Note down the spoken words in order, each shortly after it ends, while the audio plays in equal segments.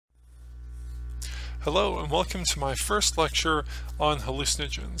Hello and welcome to my first lecture on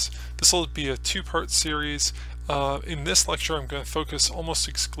hallucinogens. This will be a two-part series. In this lecture I'm going to focus almost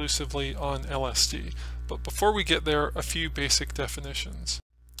exclusively on LSD. But before we get there, a few basic definitions.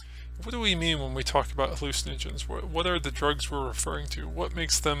 What do we mean when we talk about hallucinogens? What are the drugs we're referring to? What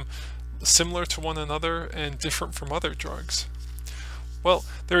makes them similar to one another and different from other drugs? Well,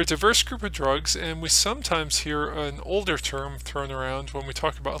 they're a diverse group of drugs, and we sometimes hear an older term thrown around when we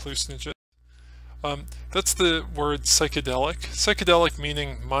talk about hallucinogens. That's the word psychedelic. Psychedelic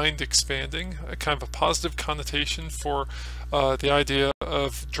meaning mind expanding, a kind of a positive connotation for the idea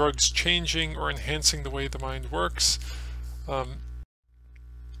of drugs changing or enhancing the way the mind works.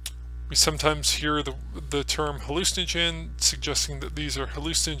 We sometimes hear the term hallucinogen, suggesting that these are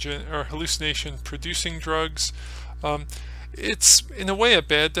hallucination producing drugs. It's in a way a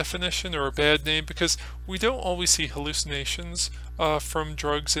bad definition or a bad name because we don't always see hallucinations from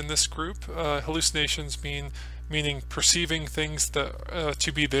drugs in this group. Hallucinations meaning perceiving things that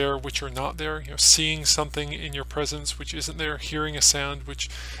to be there which are not there, seeing something in your presence which isn't there, hearing a sound which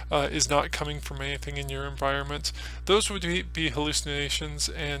is not coming from anything in your environment. Those would be hallucinations,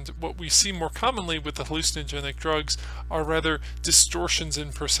 and what we see more commonly with the hallucinogenic drugs are rather distortions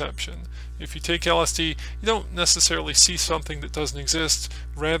in perception. If you take LSD, you don't necessarily see something that doesn't exist,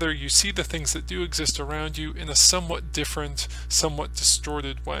 rather you see the things that do exist around you in a somewhat different, somewhat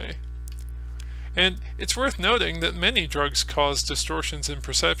distorted way. And it's worth noting that many drugs cause distortions in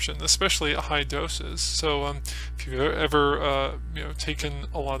perception, especially at high doses. So if you've ever taken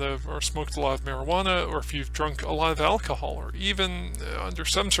a lot of or smoked a lot of marijuana, or if you've drunk a lot of alcohol, or even under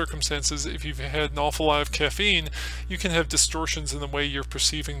some circumstances if you've had an awful lot of caffeine, you can have distortions in the way you're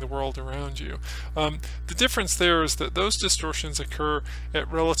perceiving the world around you. The difference there is that those distortions occur at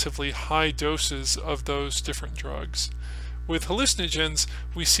relatively high doses of those different drugs. With hallucinogens,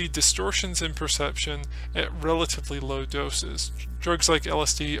 we see distortions in perception at relatively low doses. Drugs like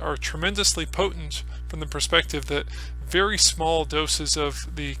LSD are tremendously potent from the perspective that very small doses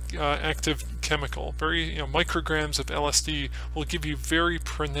of the active chemical, micrograms of LSD, will give you very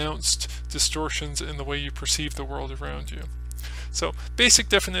pronounced distortions in the way you perceive the world around you. So, basic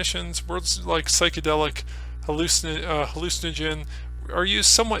definitions, words like psychedelic, hallucinogen, are used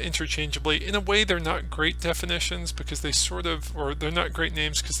somewhat interchangeably. In a way, they're not great definitions because they're not great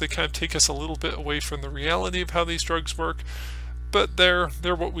names because they kind of take us a little bit away from the reality of how these drugs work, but they're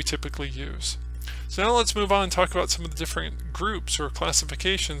what we typically use. So now let's move on and talk about some of the different groups or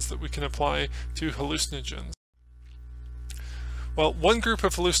classifications that we can apply to hallucinogens. Well, one group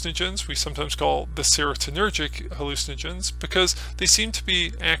of hallucinogens we sometimes call the serotonergic hallucinogens because they seem to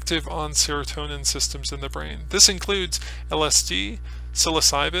be active on serotonin systems in the brain. This includes LSD,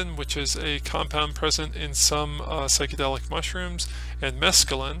 psilocybin, which is a compound present in some psychedelic mushrooms, and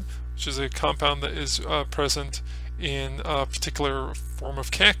mescaline, which is a compound that is present in a particular form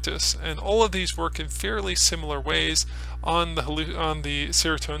of cactus. And all of these work in fairly similar ways on the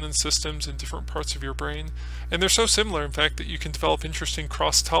serotonin systems in different parts of your brain. And they're so similar, in fact, that you can develop interesting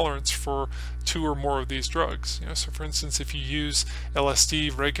cross-tolerance for two or more of these drugs. So for instance, if you use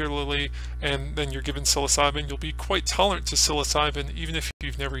LSD regularly and then you're given psilocybin, you'll be quite tolerant to psilocybin even if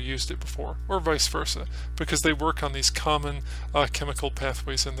you've never used it before, or vice versa, because they work on these common chemical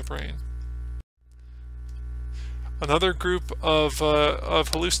pathways in the brain. Another group of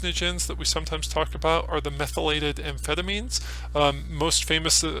hallucinogens that we sometimes talk about are the methylated amphetamines. Most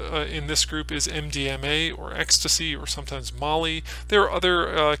famous in this group is MDMA or ecstasy, or sometimes Molly. There are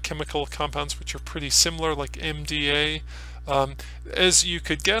other chemical compounds which are pretty similar, like MDA. As you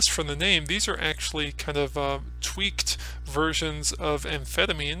could guess from the name, these are actually kind of tweaked versions of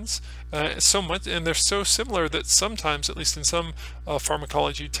amphetamines, and they're so similar that sometimes, at least in some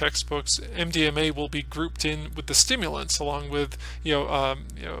pharmacology textbooks, MDMA will be grouped in with the stimulants, along with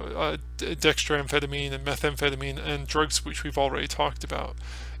dextroamphetamine and methamphetamine and drugs which we've already talked about.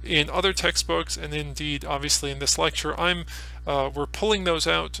 In other textbooks, and indeed obviously in this lecture, we're pulling those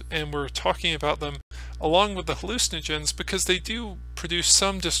out and we're talking about them along with the hallucinogens because they do produce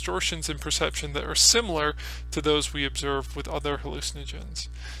some distortions in perception that are similar to those we observe with other hallucinogens.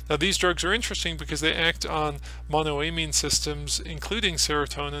 Now, these drugs are interesting because they act on monoamine systems, including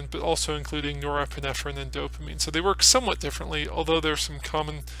serotonin, but also including norepinephrine and dopamine. So they work somewhat differently, although there are some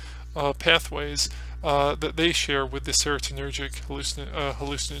common pathways that they share with the serotonergic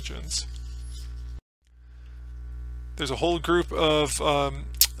hallucinogens. There's a whole group of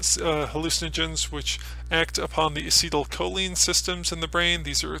hallucinogens which act upon the acetylcholine systems in the brain.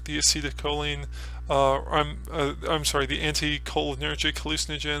 These are the acetylcholine, the anticholinergic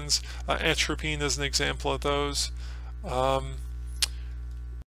hallucinogens. Atropine is an example of those.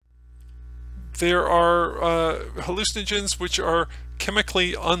 there are hallucinogens which are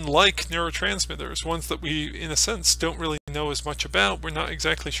chemically unlike neurotransmitters, ones that we, in a sense, don't really know as much about. We're not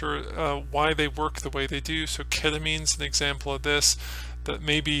exactly sure why they work the way they do. So ketamine's an example of this, that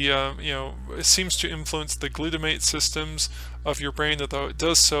maybe it seems to influence the glutamate systems of your brain, although it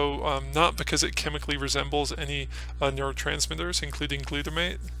does so not because it chemically resembles any neurotransmitters, including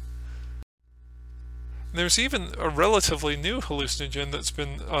glutamate. There's even a relatively new hallucinogen that's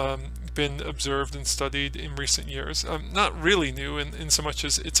been observed and studied in recent years. Not really new in so much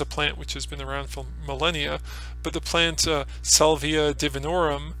as it's a plant which has been around for millennia, but the plant Salvia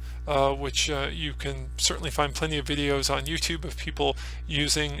divinorum, which you can certainly find plenty of videos on YouTube of people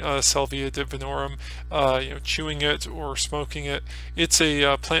using Salvia divinorum, chewing it or smoking it. It's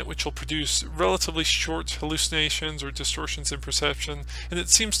a plant which will produce relatively short hallucinations or distortions in perception, and it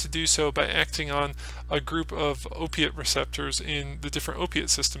seems to do so by acting on a group of opiate receptors in the different opiate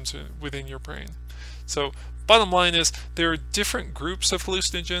systems within your brain. So bottom line is there are different groups of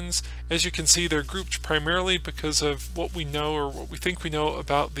hallucinogens. As you can see, they're grouped primarily because of what we know, or what we think we know,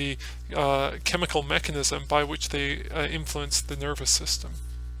 about the chemical mechanism by which they influence the nervous system.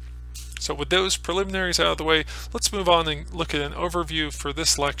 So with those preliminaries out of the way, let's move on and look at an overview for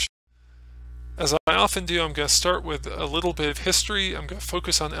this lecture. As I often do, I'm going to start with a little bit of history. I'm going to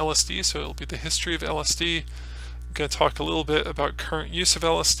focus on LSD, so it'll be the history of LSD. I'm going to talk a little bit about current use of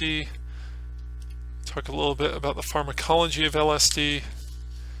LSD, talk a little bit about the pharmacology of LSD,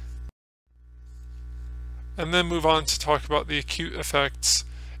 and then move on to talk about the acute effects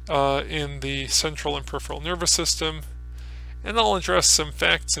in the central and peripheral nervous system. And I'll address some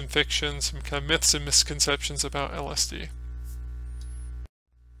facts and fiction, some kind of myths and misconceptions about LSD.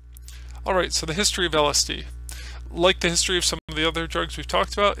 Alright, so the history of LSD. Like the history of some of the other drugs we've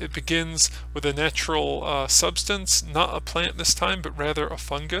talked about, it begins with a natural substance, not a plant this time, but rather a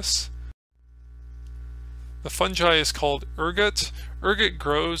fungus. The fungi is called ergot. Ergot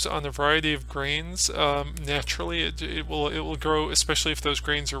grows on a variety of grains naturally. It will grow, especially if those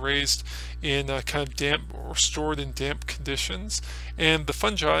grains are raised in kind of damp or stored in damp conditions. And the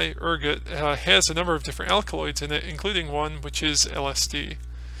fungi, ergot, has a number of different alkaloids in it, including one which is LSD.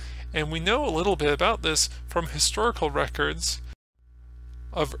 And we know a little bit about this from historical records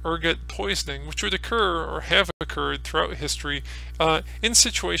of ergot poisoning, which would occur or have occurred throughout history in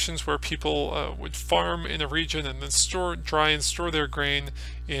situations where people would farm in a region and then dry and store their grain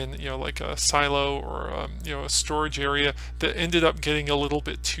in like a silo or a storage area that ended up getting a little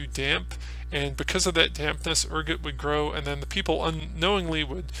bit too damp. And because of that dampness, ergot would grow, and then the people unknowingly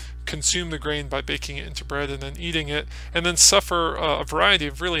would consume the grain by baking it into bread and then eating it, and then suffer a variety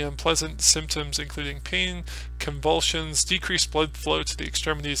of really unpleasant symptoms, including pain, convulsions, decreased blood flow to the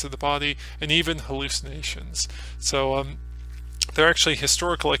extremities of the body, and even hallucinations. So there are actually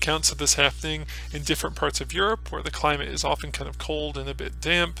historical accounts of this happening in different parts of Europe, where the climate is often kind of cold and a bit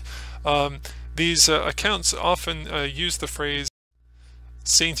damp. These accounts often use the phrase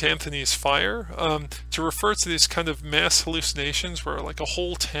St. Anthony's fire to refer to these kind of mass hallucinations where like a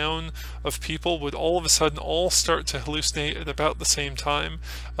whole town of people would all of a sudden all start to hallucinate at about the same time.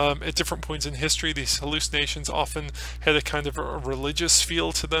 At different points in history, these hallucinations often had a kind of a religious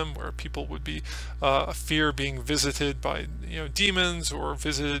feel to them, where people would be fear being visited by demons or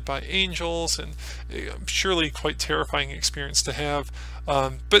visited by angels, and surely quite terrifying experience to have.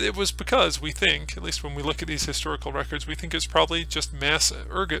 But it was because we think, at least when we look at these historical records, we think it's probably just mass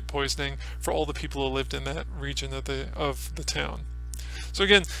ergot poisoning for all the people who lived in that region of the town. So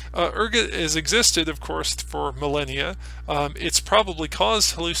again, ergot has existed, of course, for millennia. It's probably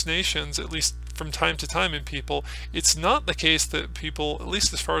caused hallucinations, at least from time to time, in people. It's not the case that people, at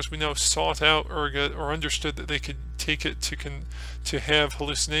least as far as we know, sought out ergot or understood that they could take it to have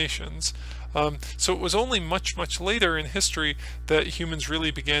hallucinations. So it was only much later in history that humans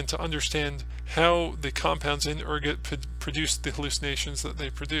really began to understand how the compounds in ergot produce the hallucinations that they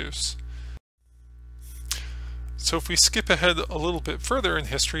produce. So if we skip ahead a little bit further in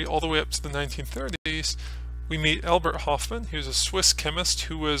history, all the way up to the 1930s, we meet Albert Hofmann, who's a Swiss chemist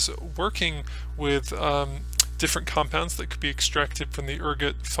who was working with different compounds that could be extracted from the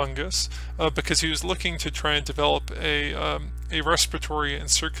ergot fungus because he was looking to try and develop a respiratory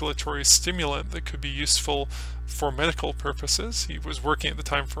and circulatory stimulant that could be useful for medical purposes. He was working at the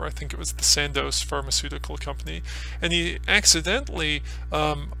time for, I think it was the Sandoz pharmaceutical company, and he accidentally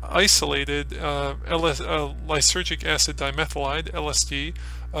isolated lysergic acid dimethylide,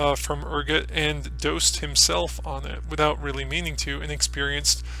 LSD, from ergot and dosed himself on it without really meaning to, and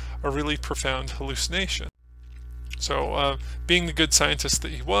experienced a really profound hallucination. So being the good scientist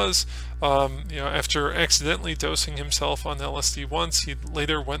that he was, after accidentally dosing himself on LSD once, he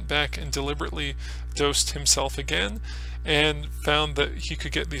later went back and deliberately dosed himself again, and found that he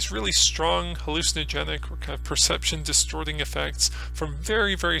could get these really strong hallucinogenic or kind of perception distorting effects from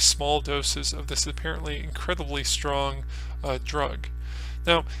very, very small doses of this apparently incredibly strong drug.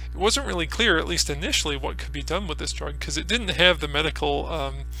 Now, it wasn't really clear, at least initially, what could be done with this drug, because it didn't have the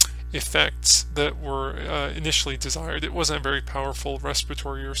medical effects that were initially desired. It wasn't a very powerful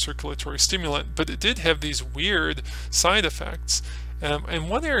respiratory or circulatory stimulant, but it did have these weird side effects. And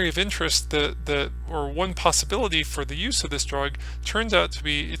one area of interest or one possibility for the use of this drug turns out to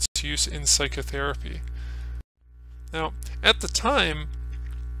be its use in psychotherapy. Now, at the time,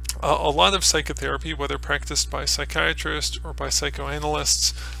 a lot of psychotherapy, whether practiced by psychiatrists or by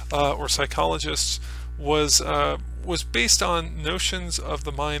psychoanalysts or psychologists, was based on notions of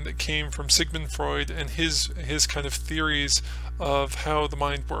the mind that came from Sigmund Freud and his kind of theories of how the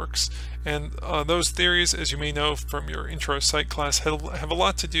mind works. And those theories, as you may know from your intro psych class, have a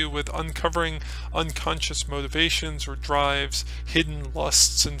lot to do with uncovering unconscious motivations or drives, hidden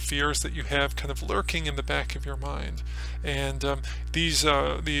lusts and fears that you have kind of lurking in the back of your mind. And these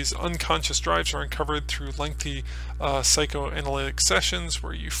unconscious drives are uncovered through lengthy psychoanalytic sessions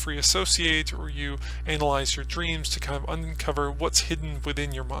where you free associate or you analyze your dreams to kind of uncover what's hidden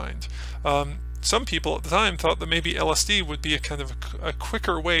within your mind. Some people at the time thought that maybe LSD would be a kind of a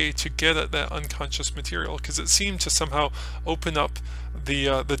quicker way to get at that unconscious material, because it seemed to somehow open up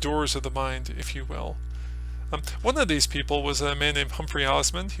the doors of the mind, if you will. One of these people was a man named Humphrey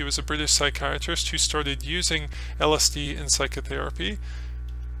Osmond. He was a British psychiatrist who started using LSD in psychotherapy,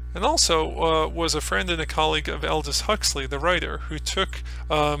 and also was a friend and a colleague of Aldous Huxley, the writer, who took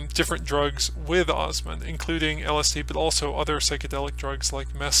different drugs with Osmond, including LSD, but also other psychedelic drugs like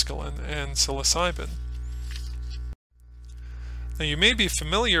mescaline and psilocybin. Now, you may be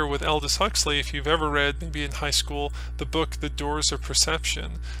familiar with Aldous Huxley if you've ever read, maybe in high school, the book The Doors of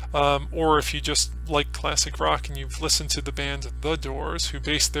Perception, or if you just like classic rock and you've listened to the band The Doors, who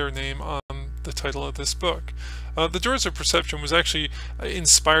based their name on the title of this book. The Doors of Perception was actually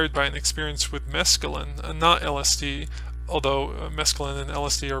inspired by an experience with mescaline, not LSD, although mescaline and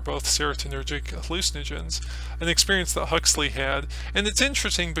LSD are both serotonergic hallucinogens, an experience that Huxley had. And it's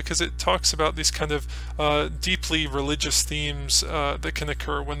interesting because it talks about these kind of deeply religious themes that can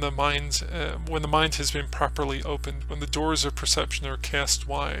occur when the mind has been properly opened, when the doors of perception are cast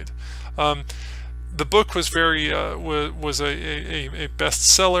wide. The book was was a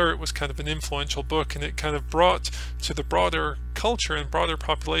bestseller. It was kind of an influential book, and it kind of brought to the broader culture and broader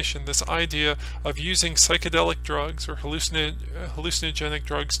population this idea of using psychedelic drugs or hallucinogenic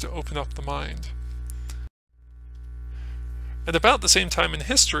drugs to open up the mind. At about the same time in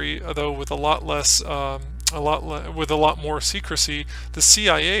history, though with a lot more secrecy, the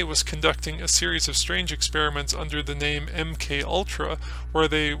CIA was conducting a series of strange experiments under the name MK Ultra, where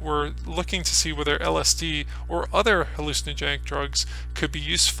they were looking to see whether LSD or other hallucinogenic drugs could be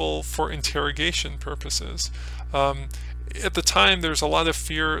useful for interrogation purposes. At the time, there's a lot of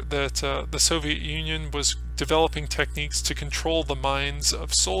fear that the Soviet Union was developing techniques to control the minds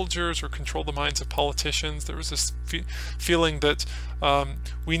of soldiers or control the minds of politicians. There was this feeling that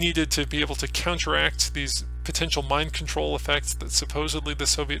we needed to be able to counteract these potential mind control effects that supposedly the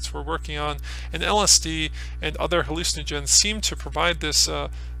Soviets were working on, and LSD and other hallucinogens seemed to provide this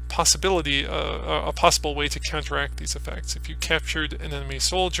possibility, a possible way to counteract these effects. If you captured an enemy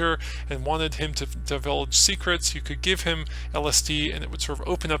soldier and wanted him to divulge secrets, you could give him LSD and it would sort of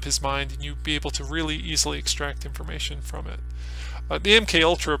open up his mind and you'd be able to really easily extract information from it. The MK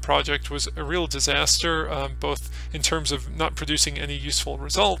Ultra project was a real disaster, both in terms of not producing any useful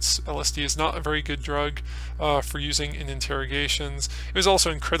results. LSD is not a very good drug for using in interrogations. It was also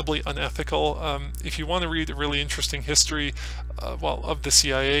incredibly unethical. If you want to read a really interesting history, of the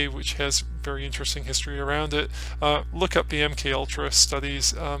CIA, which has very interesting history around it, look up the MK Ultra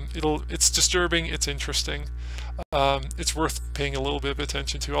studies. It's disturbing, it's interesting. It's worth paying a little bit of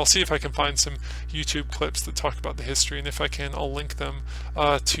attention to. I'll see if I can find some YouTube clips that talk about the history, and if I can, I'll link them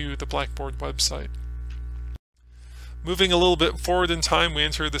to the Blackboard website. Moving a little bit forward in time, we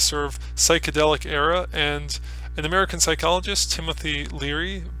enter the sort of psychedelic era, and an American psychologist, Timothy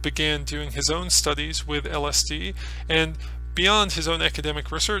Leary, began doing his own studies with LSD, and beyond his own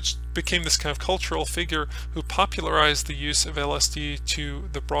academic research, became this kind of cultural figure who popularized the use of LSD to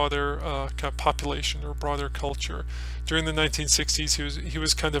the broader kind of population or broader culture. during the 1960s, he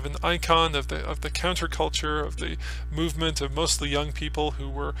was kind of an icon of the counterculture, of the movement of mostly young people who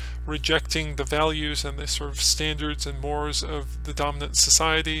were rejecting the values and the sort of standards and mores of the dominant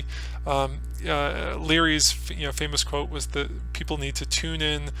society. Leary's famous quote was that people need to tune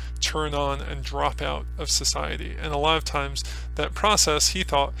in, turn on, and drop out of society. And a lot of times that process, he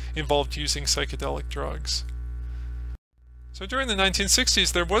thought, involved using psychedelic drugs. So during the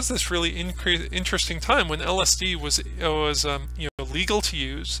 1960s, there was this really interesting time when LSD was legal to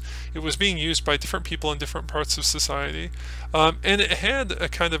use. It was being used by different people in different parts of society, and it had a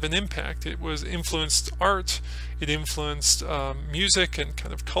kind of an impact. It was influenced art, it influenced music and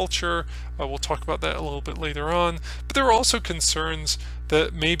kind of culture. We'll talk about that a little bit later on. But there were also concerns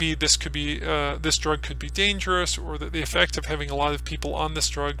that maybe this drug could be dangerous, or that the effect of having a lot of people on this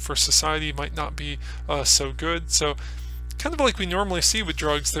drug for society might not be so good. So, kind of like we normally see with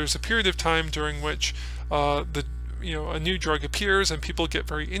drugs, there's a period of time during which a new drug appears and people get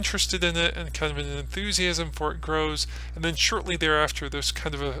very interested in it, and kind of an enthusiasm for it grows, and then shortly thereafter there's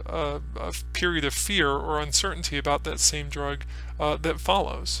kind of a period of fear or uncertainty about that same drug that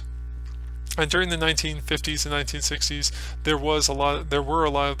follows. And during the 1950s and 1960s, there were a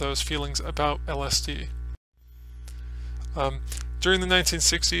lot of those feelings about LSD. During the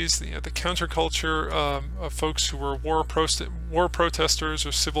 1960s, the counterculture of folks who were war protesters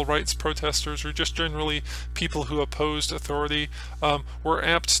or civil rights protesters, or just generally people who opposed authority, were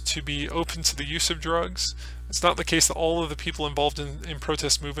apt to be open to the use of drugs. It's not the case that all of the people involved in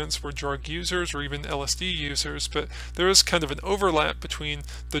protest movements were drug users or even LSD users, but there is kind of an overlap between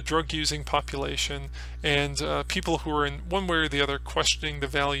the drug-using population and people who are in one way or the other questioning the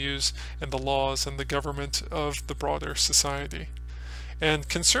values and the laws and the government of the broader society. And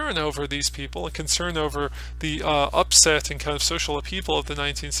concern over these people, and concern over the upset and kind of social upheaval of the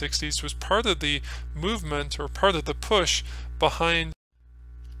 1960s was part of the movement, or part of the push behind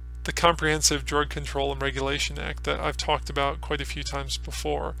the Comprehensive Drug Control and Regulation Act that I've talked about quite a few times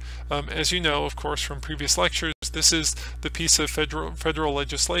before. As you know, of course, from previous lectures, this is the piece of federal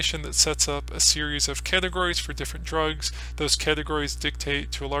legislation that sets up a series of categories for different drugs. Those categories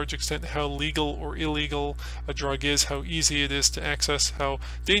dictate to a large extent how legal or illegal a drug is, how easy it is to access, how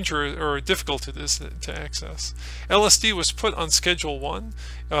dangerous or difficult it is to access. LSD was put on Schedule 1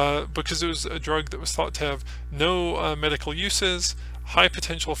 because it was a drug that was thought to have no medical uses, high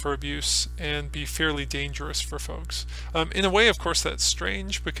potential for abuse, and be fairly dangerous for folks. In a way, of course, that's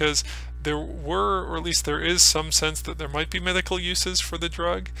strange, because there were, or at least there is, some sense that there might be medical uses for the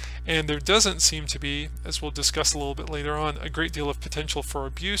drug, and there doesn't seem to be, as we'll discuss a little bit later on, a great deal of potential for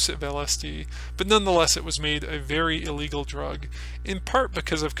abuse of LSD, but nonetheless it was made a very illegal drug, in part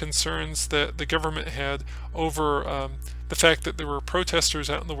because of concerns that the government had over the fact that there were protesters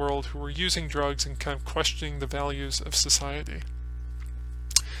out in the world who were using drugs and kind of questioning the values of society.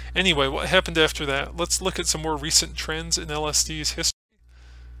 Anyway, what happened after that? Let's look at some more recent trends in LSD's history.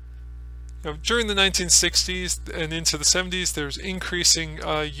 During the 1960s and into the 70s, there's increasing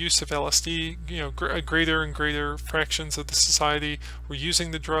use of LSD. Greater and greater fractions of the society were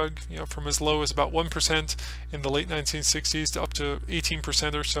using the drug. From as low as about 1% in the late 1960s to up to 18%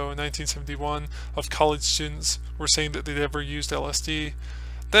 or so in 1971 of college students were saying that they'd ever used LSD.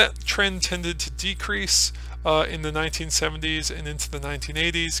 That trend tended to decrease in the 1970s and into the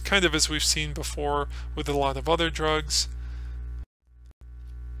 1980s, kind of as we've seen before with a lot of other drugs.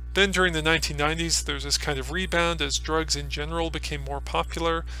 Then during the 1990s, there's this kind of rebound as drugs in general became more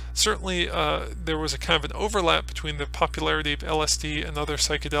popular. Certainly, there was a kind of an overlap between the popularity of LSD and other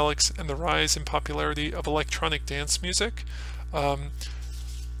psychedelics and the rise in popularity of electronic dance music.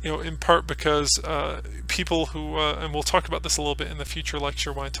 In part because people who, and we'll talk about this a little bit in the future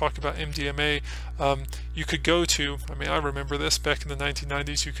lecture when I talk about MDMA, you could go to, I remember this back in the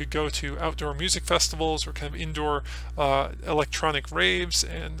 1990s, you could go to outdoor music festivals or kind of indoor electronic raves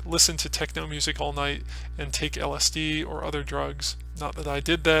and listen to techno music all night and take LSD or other drugs. Not that I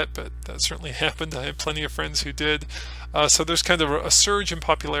did that, but that certainly happened. I have plenty of friends who did. So there's kind of a surge in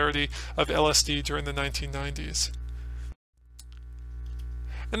popularity of LSD during the 1990s.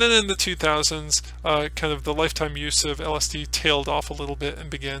 And then in the 2000s, kind of the lifetime use of LSD tailed off a little bit and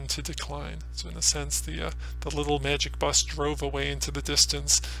began to decline. So in a sense, the little magic bus drove away into the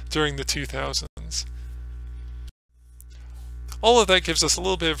distance during the 2000s. All of that gives us a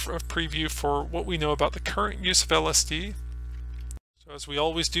little bit of a preview for what we know about the current use of LSD. So as we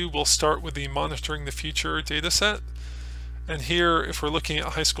always do, we'll start with the Monitoring the Future data set. And here, if we're looking at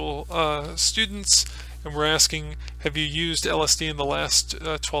high school students, and we're asking, have you used LSD in the last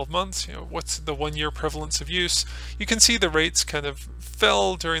 12 months? What's the 1-year prevalence of use? You can see the rates kind of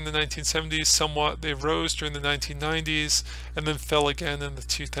fell during the 1970s somewhat. They rose during the 1990s and then fell again in the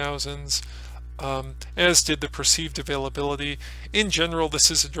 2000s. As did the perceived availability. In general,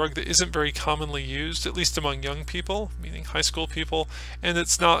 this is a drug that isn't very commonly used, at least among young people, meaning high school people, and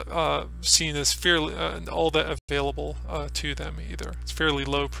it's not seen as fairly all that available to them either. It's fairly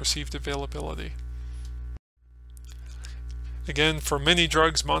low perceived availability. Again, for many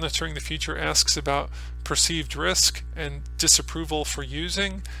drugs, monitoring the future asks about perceived risk and disapproval for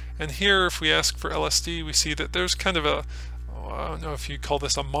using. And here, if we ask for LSD, we see that there's kind of a, I don't know if you call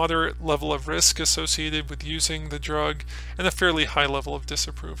this a moderate level of risk associated with using the drug and a fairly high level of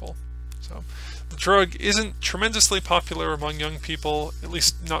disapproval. So the drug isn't tremendously popular among young people, at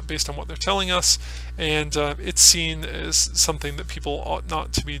least not based on what they're telling us, and it's seen as something that people ought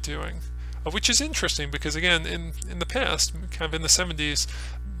not to be doing. Which is interesting because, again, in the past, kind of in the 70s,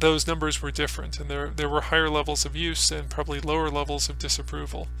 those numbers were different, and there were higher levels of use and probably lower levels of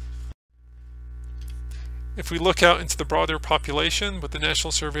disapproval. If we look out into the broader population with the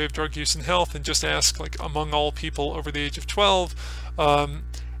National Survey of Drug Use and Health and just ask, like, among all people over the age of 12,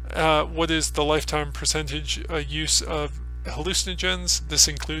 what is the lifetime percentage use of hallucinogens? This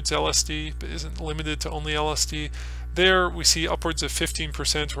includes LSD, but isn't limited to only LSD. There we see upwards of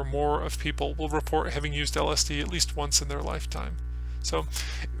 15% or more of people will report having used LSD at least once in their lifetime. So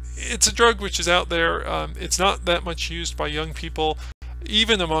it's a drug which is out there. It's not that much used by young people.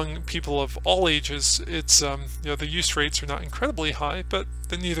 Even among people of all ages, it's the use rates are not incredibly high, but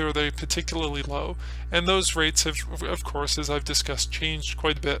neither are they particularly low. And those rates have, of course, as I've discussed, changed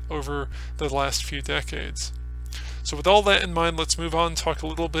quite a bit over the last few decades. So with all that in mind, let's move on and talk a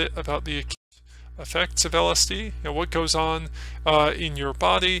little bit about the effects of LSD. What goes on in your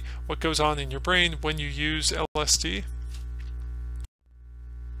body, what goes on in your brain when you use LSD.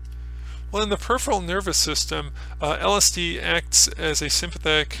 Well, in the peripheral nervous system, LSD acts as a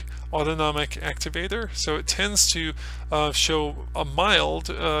sympathetic autonomic activator, so it tends to show a mild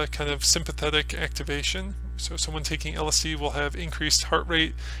kind of sympathetic activation. So someone taking LSD will have increased heart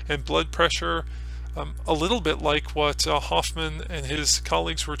rate and blood pressure, a little bit like what Hoffman and his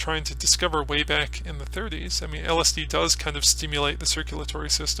colleagues were trying to discover way back in the 30s. I mean, LSD does kind of stimulate the circulatory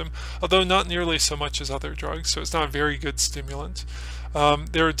system, although not nearly so much as other drugs, so it's not a very good stimulant.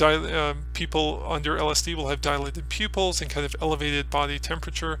 People under LSD will have dilated pupils and kind of elevated body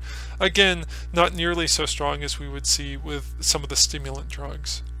temperature. Again, not nearly so strong as we would see with some of the stimulant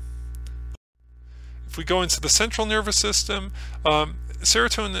drugs. If we go into the central nervous system, LSD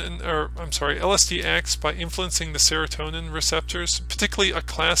acts by influencing the serotonin receptors, particularly a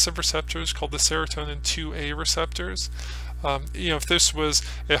class of receptors called the serotonin 2A receptors. If this was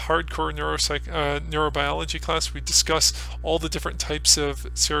a hardcore neurobiology class, we'd discuss all the different types of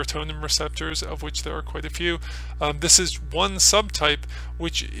serotonin receptors, of which there are quite a few. This is one subtype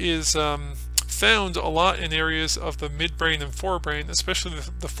which is found a lot in areas of the midbrain and forebrain, especially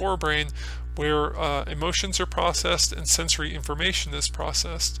the forebrain, where emotions are processed and sensory information is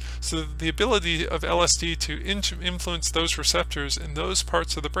processed. So the ability of LSD to influence those receptors in those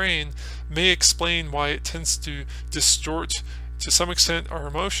parts of the brain may explain why it tends to distort to some extent our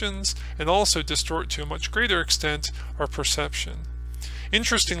emotions and also distort to a much greater extent our perception.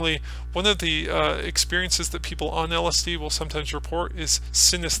 Interestingly, one of the experiences that people on LSD will sometimes report is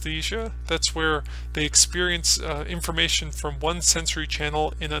synesthesia. That's where they experience information from one sensory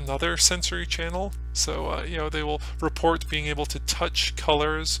channel in another sensory channel. So, they will report being able to touch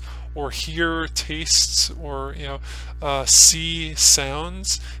colors or hear tastes or, see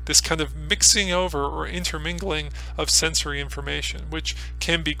sounds. This kind of mixing over or intermingling of sensory information, which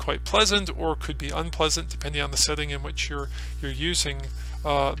can be quite pleasant or could be unpleasant depending on the setting in which you're using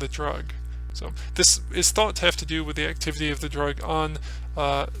the drug. So this is thought to have to do with the activity of the drug on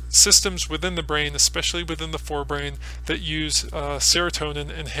systems within the brain, especially within the forebrain, that use serotonin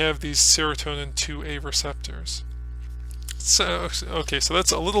and have these serotonin 2A receptors. So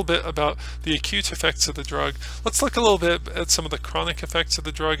that's a little bit about the acute effects of the drug. Let's look a little bit at some of the chronic effects of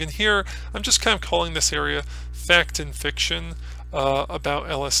the drug. And here, I'm just kind of calling this area fact and fiction about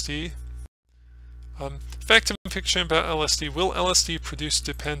LSD. Fact and fiction about LSD. Will LSD produce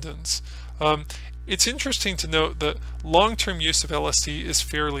dependence? It's interesting to note that long-term use of LSD is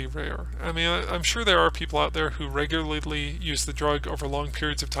fairly rare. I mean, I'm sure there are people out there who regularly use the drug over long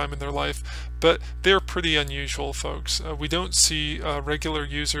periods of time in their life, but they're pretty unusual folks. We don't see regular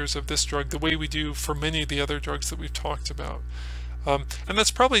users of this drug the way we do for many of the other drugs that we've talked about. And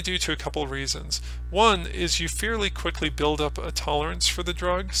that's probably due to a couple reasons. One is you fairly quickly build up a tolerance for the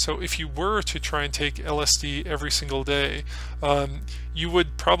drug. So if you were to try and take LSD every single day, you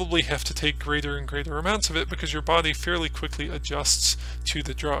would probably have to take greater and greater amounts of it because your body fairly quickly adjusts to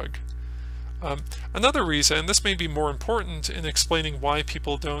the drug. Another reason, this may be more important in explaining why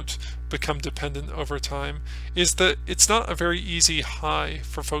people don't become dependent over time, is that it's not a very easy high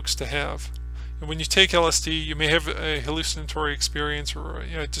for folks to have. And when you take LSD, you may have a hallucinatory experience or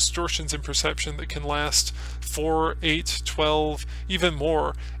distortions in perception that can last 4, 8, 12, even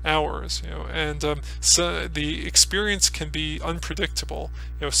more hours. And so the experience can be unpredictable.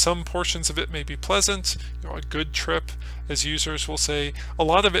 Some portions of it may be pleasant, a good trip, as users will say. A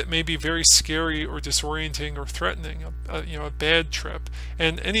lot of it may be very scary or disorienting or threatening, a bad trip.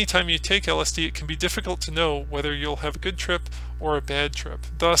 And anytime you take LSD, it can be difficult to know whether you'll have a good trip or a bad trip.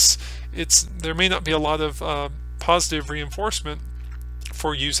 Thus, there may not be a lot of positive reinforcement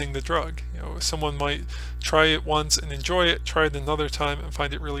for using the drug. Someone might try it once and enjoy it, try it another time and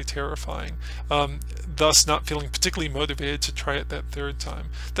find it really terrifying, thus not feeling particularly motivated to try it that third time.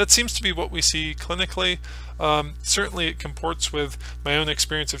 That seems to be what we see clinically. Certainly it comports with my own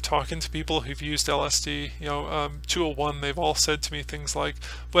experience of talking to people who've used LSD. 201, they've all said to me things like,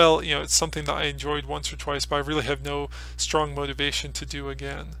 well, it's something that I enjoyed once or twice, but I really have no strong motivation to do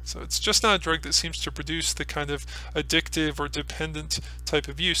again. So it's just not a drug that seems to produce the kind of addictive or dependent type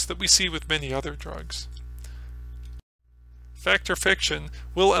of use that we see with many other drugs. Fact or fiction,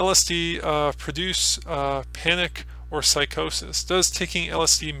 will LSD produce panic or psychosis? Does taking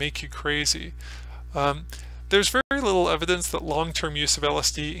LSD make you crazy? There's very little evidence that long-term use of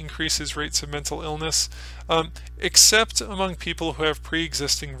LSD increases rates of mental illness, except among people who have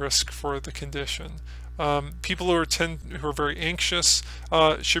pre-existing risk for the condition. People who are very anxious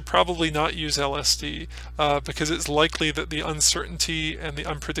should probably not use LSD because it's likely that the uncertainty and the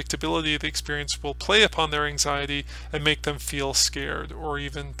unpredictability of the experience will play upon their anxiety and make them feel scared or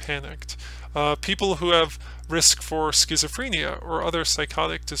even panicked. People who have risk for schizophrenia or other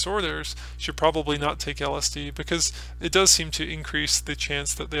psychotic disorders should probably not take LSD because it does seem to increase the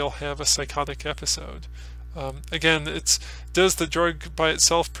chance that they'll have a psychotic episode. Again, does the drug by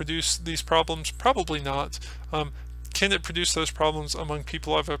itself produce these problems? Probably not. Can it produce those problems among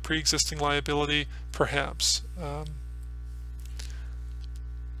people who have a pre-existing liability? Perhaps.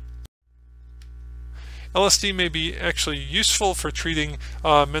 LSD may be actually useful for treating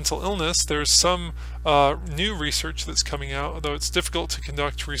mental illness. There's some new research that's coming out, although it's difficult to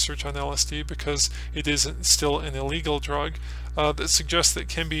conduct research on LSD because it is still an illegal drug, that suggests that it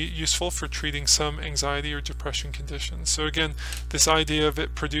can be useful for treating some anxiety or depression conditions. So again, this idea of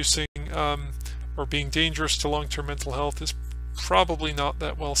it producing or being dangerous to long-term mental health is probably not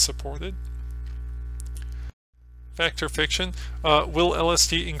that well supported. Fact or fiction, will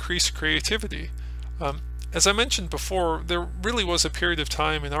LSD increase creativity? As I mentioned before, there really was a period of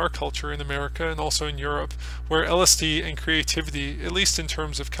time in our culture in America and also in Europe where LSD and creativity, at least in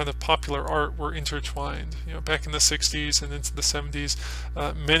terms of kind of popular art, were intertwined. Back in the 60s and into the 70s,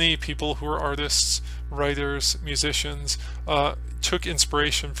 many people who were artists, writers, musicians, took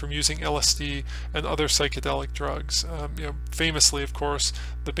inspiration from using LSD and other psychedelic drugs. Famously, of course,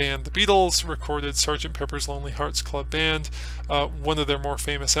 the band The Beatles recorded Sgt. Pepper's Lonely Hearts Club Band, one of their more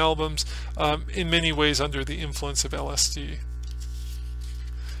famous albums, in many ways under the influence of LSD.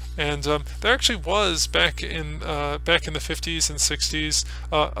 And there actually was back in the 50s and 60s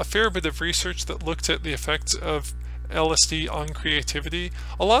a fair bit of research that looked at the effects of LSD on creativity.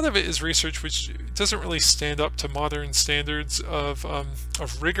 A lot of it is research which doesn't really stand up to modern standards of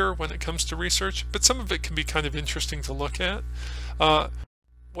rigor when it comes to research, but some of it can be kind of interesting to look at.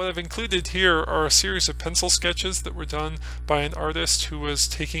 What I've included here are a series of pencil sketches that were done by an artist who was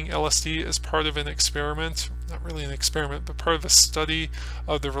taking LSD as part of an experiment, not really an experiment, but part of a study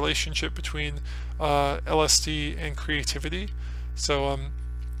of the relationship between LSD and creativity. So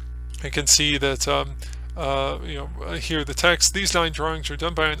I can see that here the text, these 9 drawings are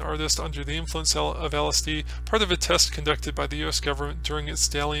done by an artist under the influence of LSD, part of a test conducted by the US government during its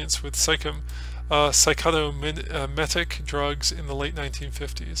dalliance with psychotomimetic drugs in the late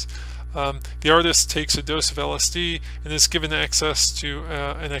 1950s. The artist takes a dose of LSD and is given access to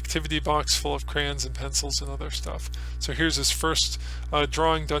an activity box full of crayons and pencils and other stuff. So here's his first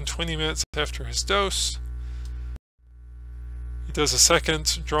drawing done 20 minutes after his dose. He does a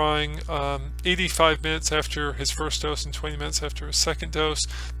second drawing 85 minutes after his first dose and 20 minutes after his second dose.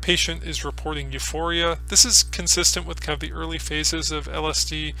 Patient is reporting euphoria. This is consistent with kind of the early phases of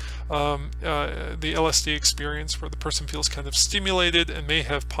LSD, the LSD experience, where the person feels kind of stimulated and may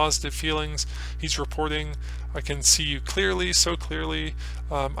have positive feelings. He's reporting, "I can see you clearly, so clearly.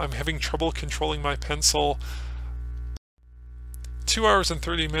 I'm having trouble controlling my pencil." 2 hours and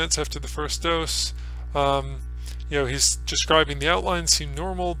 30 minutes after the first dose, he's describing the outlines seem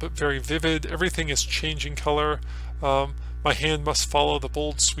normal but very vivid. Everything is changing color. My hand must follow the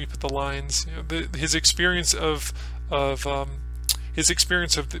bold sweep of the lines. His experience of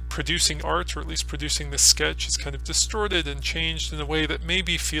producing art, or at least producing this sketch, is kind of distorted and changed in a way that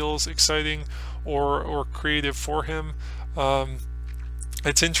maybe feels exciting or creative for him.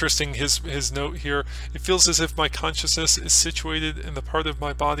 It's interesting, his note here: "It feels as if my consciousness is situated in the part of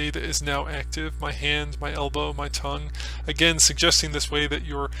my body that is now active, my hand, my elbow, my tongue." Again, suggesting this way that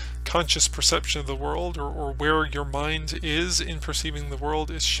your conscious perception of the world, or where your mind is in perceiving the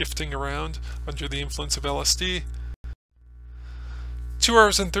world, is shifting around under the influence of LSD. 2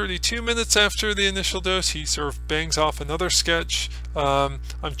 hours and 32 minutes after the initial dose, he sort of bangs off another sketch. "I'm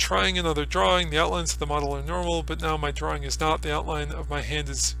trying another drawing. The outlines of the model are normal, but now my drawing is not. The outline of my hand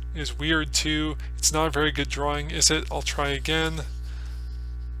is weird too. It's not a very good drawing, is it? I'll try again."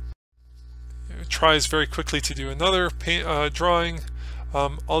 Tries very quickly to do another drawing.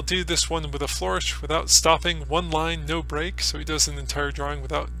 "I'll do this one with a flourish without stopping. One line, no break." So he does an entire drawing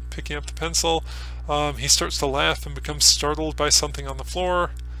without picking up the pencil. He starts to laugh and becomes startled by something on the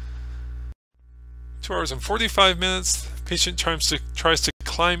floor. 2 hours and 45 minutes. Patient tries to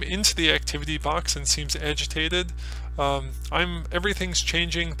climb into the activity box and seems agitated. Everything's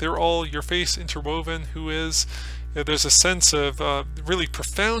changing. They're all your face interwoven. Who is?" There's a sense of really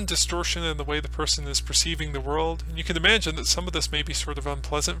profound distortion in the way the person is perceiving the world. And you can imagine that some of this may be sort of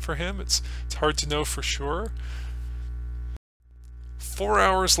unpleasant for him. It's hard to know for sure. 4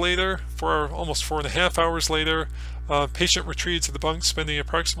 hours later, almost 4.5 hours later, patient retreats to the bunk, spending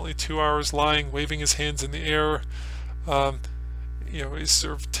approximately 2 hours lying, waving his hands in the air. He's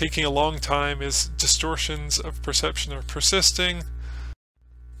sort of taking a long time. His distortions of perception are persisting.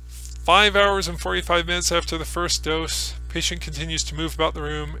 5 hours and 45 minutes after the first dose, patient continues to move about the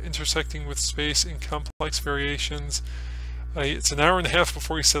room, intersecting with space in complex variations. It's an hour and a half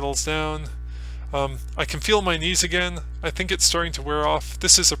before he settles down. "I can feel my knees again. I think it's starting to wear off.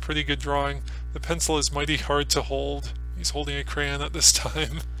 This is a pretty good drawing. The pencil is mighty hard to hold." He's holding a crayon at this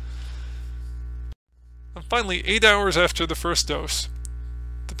time. And finally, 8 hours after the first dose,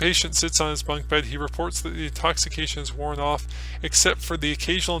 the patient sits on his bunk bed. He reports that the intoxication is worn off, except for the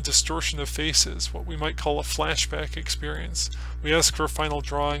occasional distortion of faces, what we might call a flashback experience. We ask for a final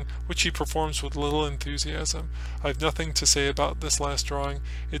drawing, which he performs with little enthusiasm. "I have nothing to say about this last drawing.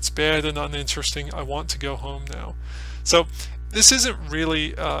 It's bad and uninteresting. I want to go home now." So this isn't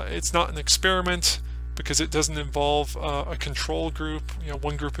really, it's not an experiment, because it doesn't involve a control group,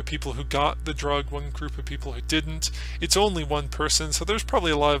 one group of people who got the drug, one group of people who didn't. It's only one person, so there's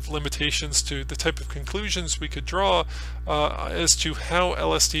probably a lot of limitations to the type of conclusions we could draw as to how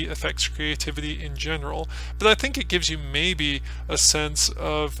LSD affects creativity in general. But I think it gives you maybe a sense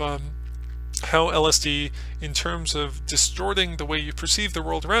of how LSD, in terms of distorting the way you perceive the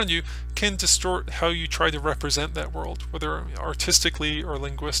world around you, can distort how you try to represent that world, whether artistically or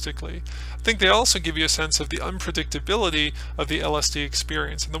linguistically. I think they also give you a sense of the unpredictability of the LSD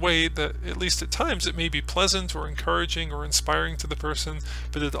experience, and the way that, at least at times, it may be pleasant or encouraging or inspiring to the person,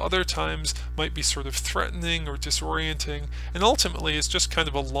 but at other times might be sort of threatening or disorienting, and ultimately is just kind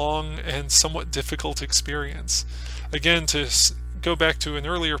of a long and somewhat difficult experience. Again, to go back to an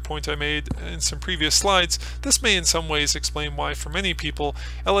earlier point I made in some previous slides, this may in some ways explain why for many people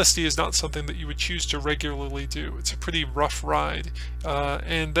LSD is not something that you would choose to regularly do. It's a pretty rough ride,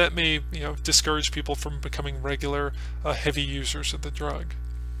 and that may discourage people from becoming regular heavy users of the drug.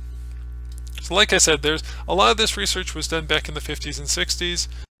 So like I said, there's a lot of this research was done back in the 50s and 60s.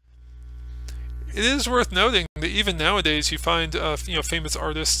 It is worth noting that even nowadays you find famous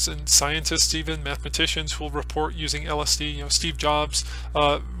artists and scientists, even mathematicians, who will report using LSD. Steve Jobs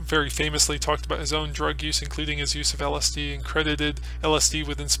very famously talked about his own drug use, including his use of LSD, and credited LSD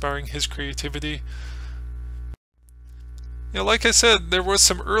with inspiring his creativity. Like I said, there was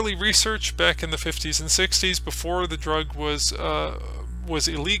some early research back in the 50s and 60s before the drug was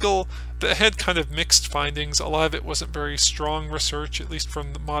illegal that had kind of mixed findings. A lot of it wasn't very strong research, at least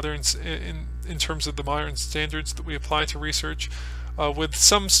from the moderns, in terms of the modern standards that we apply to research, with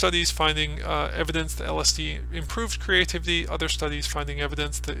some studies finding evidence that LSD improved creativity, other studies finding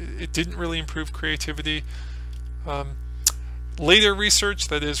evidence that it didn't really improve creativity. Later research,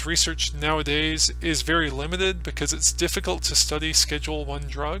 that is research nowadays, is very limited because it's difficult to study Schedule 1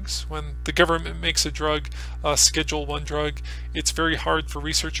 drugs. When the government makes a drug Schedule 1 drug, it's very hard for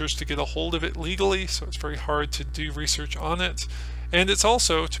researchers to get a hold of it legally, so it's very hard to do research on it. And it's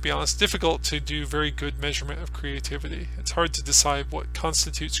also, to be honest, difficult to do very good measurement of creativity. It's hard to decide what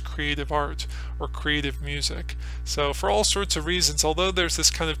constitutes creative art or creative music. So for all sorts of reasons, although there's this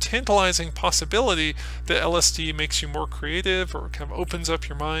kind of tantalizing possibility that LSD makes you more creative or kind of opens up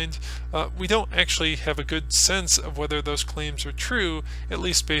your mind, we don't actually have a good sense of whether those claims are true, at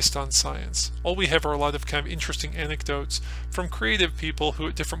least based on science. All we have are a lot of kind of interesting anecdotes from creative people who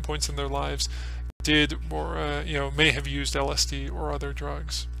at different points in their lives did or may have used LSD or other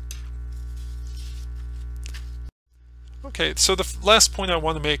drugs. Okay, so the last point I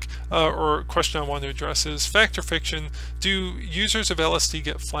want to make, or question I want to address, is fact or fiction. Do users of LSD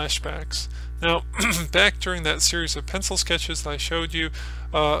get flashbacks? Now, back during that series of pencil sketches that I showed you,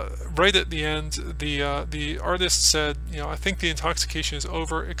 right at the end, the artist said, I think the intoxication is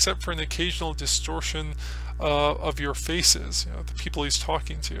over, except for an occasional distortion of your faces, the people he's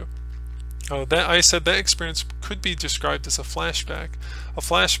talking to. I said that experience could be described as a flashback. A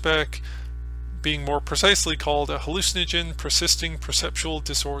flashback being more precisely called a hallucinogen persisting perceptual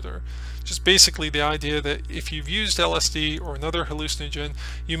disorder. Just basically the idea that if you've used LSD or another hallucinogen,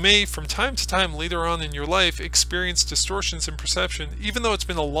 you may from time to time later on in your life experience distortions in perception, even though it's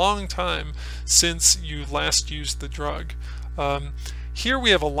been a long time since you last used the drug. Here we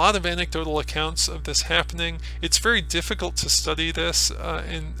have a lot of anecdotal accounts of this happening. It's very difficult to study this,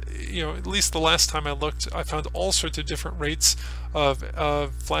 and at least the last time I looked, I found all sorts of different rates of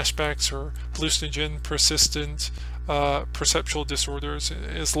flashbacks or hallucinogen persistent perceptual disorders,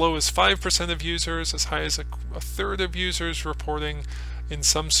 as low as 5% of users, as high as a third of users reporting in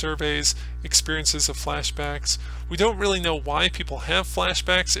some surveys experiences of flashbacks. We don't really know why people have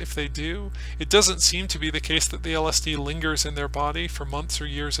flashbacks if they do. It doesn't seem to be the case that the LSD lingers in their body for months or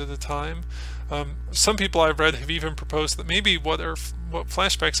years at a time. Some people I've read have even proposed that maybe what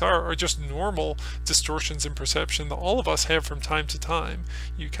flashbacks are just normal distortions in perception that all of us have from time to time.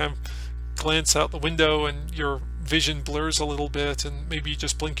 You kind of glance out the window and your vision blurs a little bit, and maybe you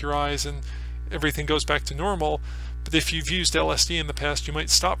just blink your eyes and everything goes back to normal. But if you've used LSD in the past, you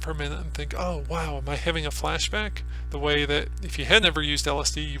might stop for a minute and think, oh wow, am I having a flashback? The way that if you had never used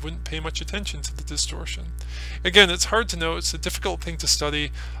LSD, you wouldn't pay much attention to the distortion. Again, it's hard to know. It's a difficult thing to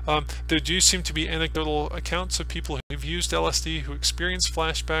study. There do seem to be anecdotal accounts of people who've used LSD who experience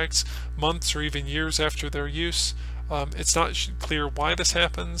flashbacks months or even years after their use. It's not clear why this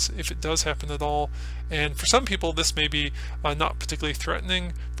happens, if it does happen at all, and for some people this may be not particularly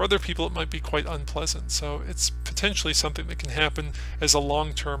threatening. For other people it might be quite unpleasant, so it's potentially something that can happen as a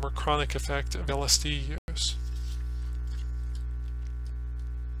long-term or chronic effect of LSD use.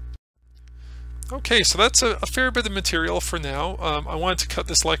 Okay, so that's a fair bit of material for now. I wanted to cut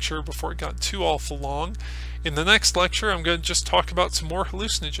this lecture before it got too awful long. In the next lecture, I'm going to just talk about some more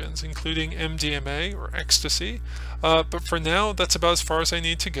hallucinogens, including MDMA or ecstasy. But for now, that's about as far as I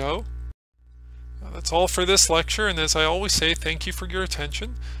need to go. That's all for this lecture, and as I always say, thank you for your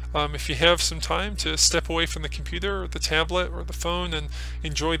attention. If you have some time to step away from the computer or the tablet or the phone and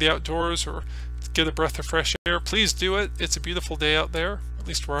enjoy the outdoors or get a breath of fresh air, please do it. It's a beautiful day out there, at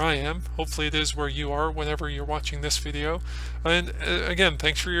least where I am. Hopefully it is where you are whenever you're watching this video. And again,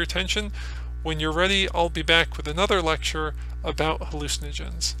 thanks for your attention. When you're ready, I'll be back with another lecture about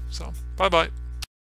hallucinogens. So, bye-bye.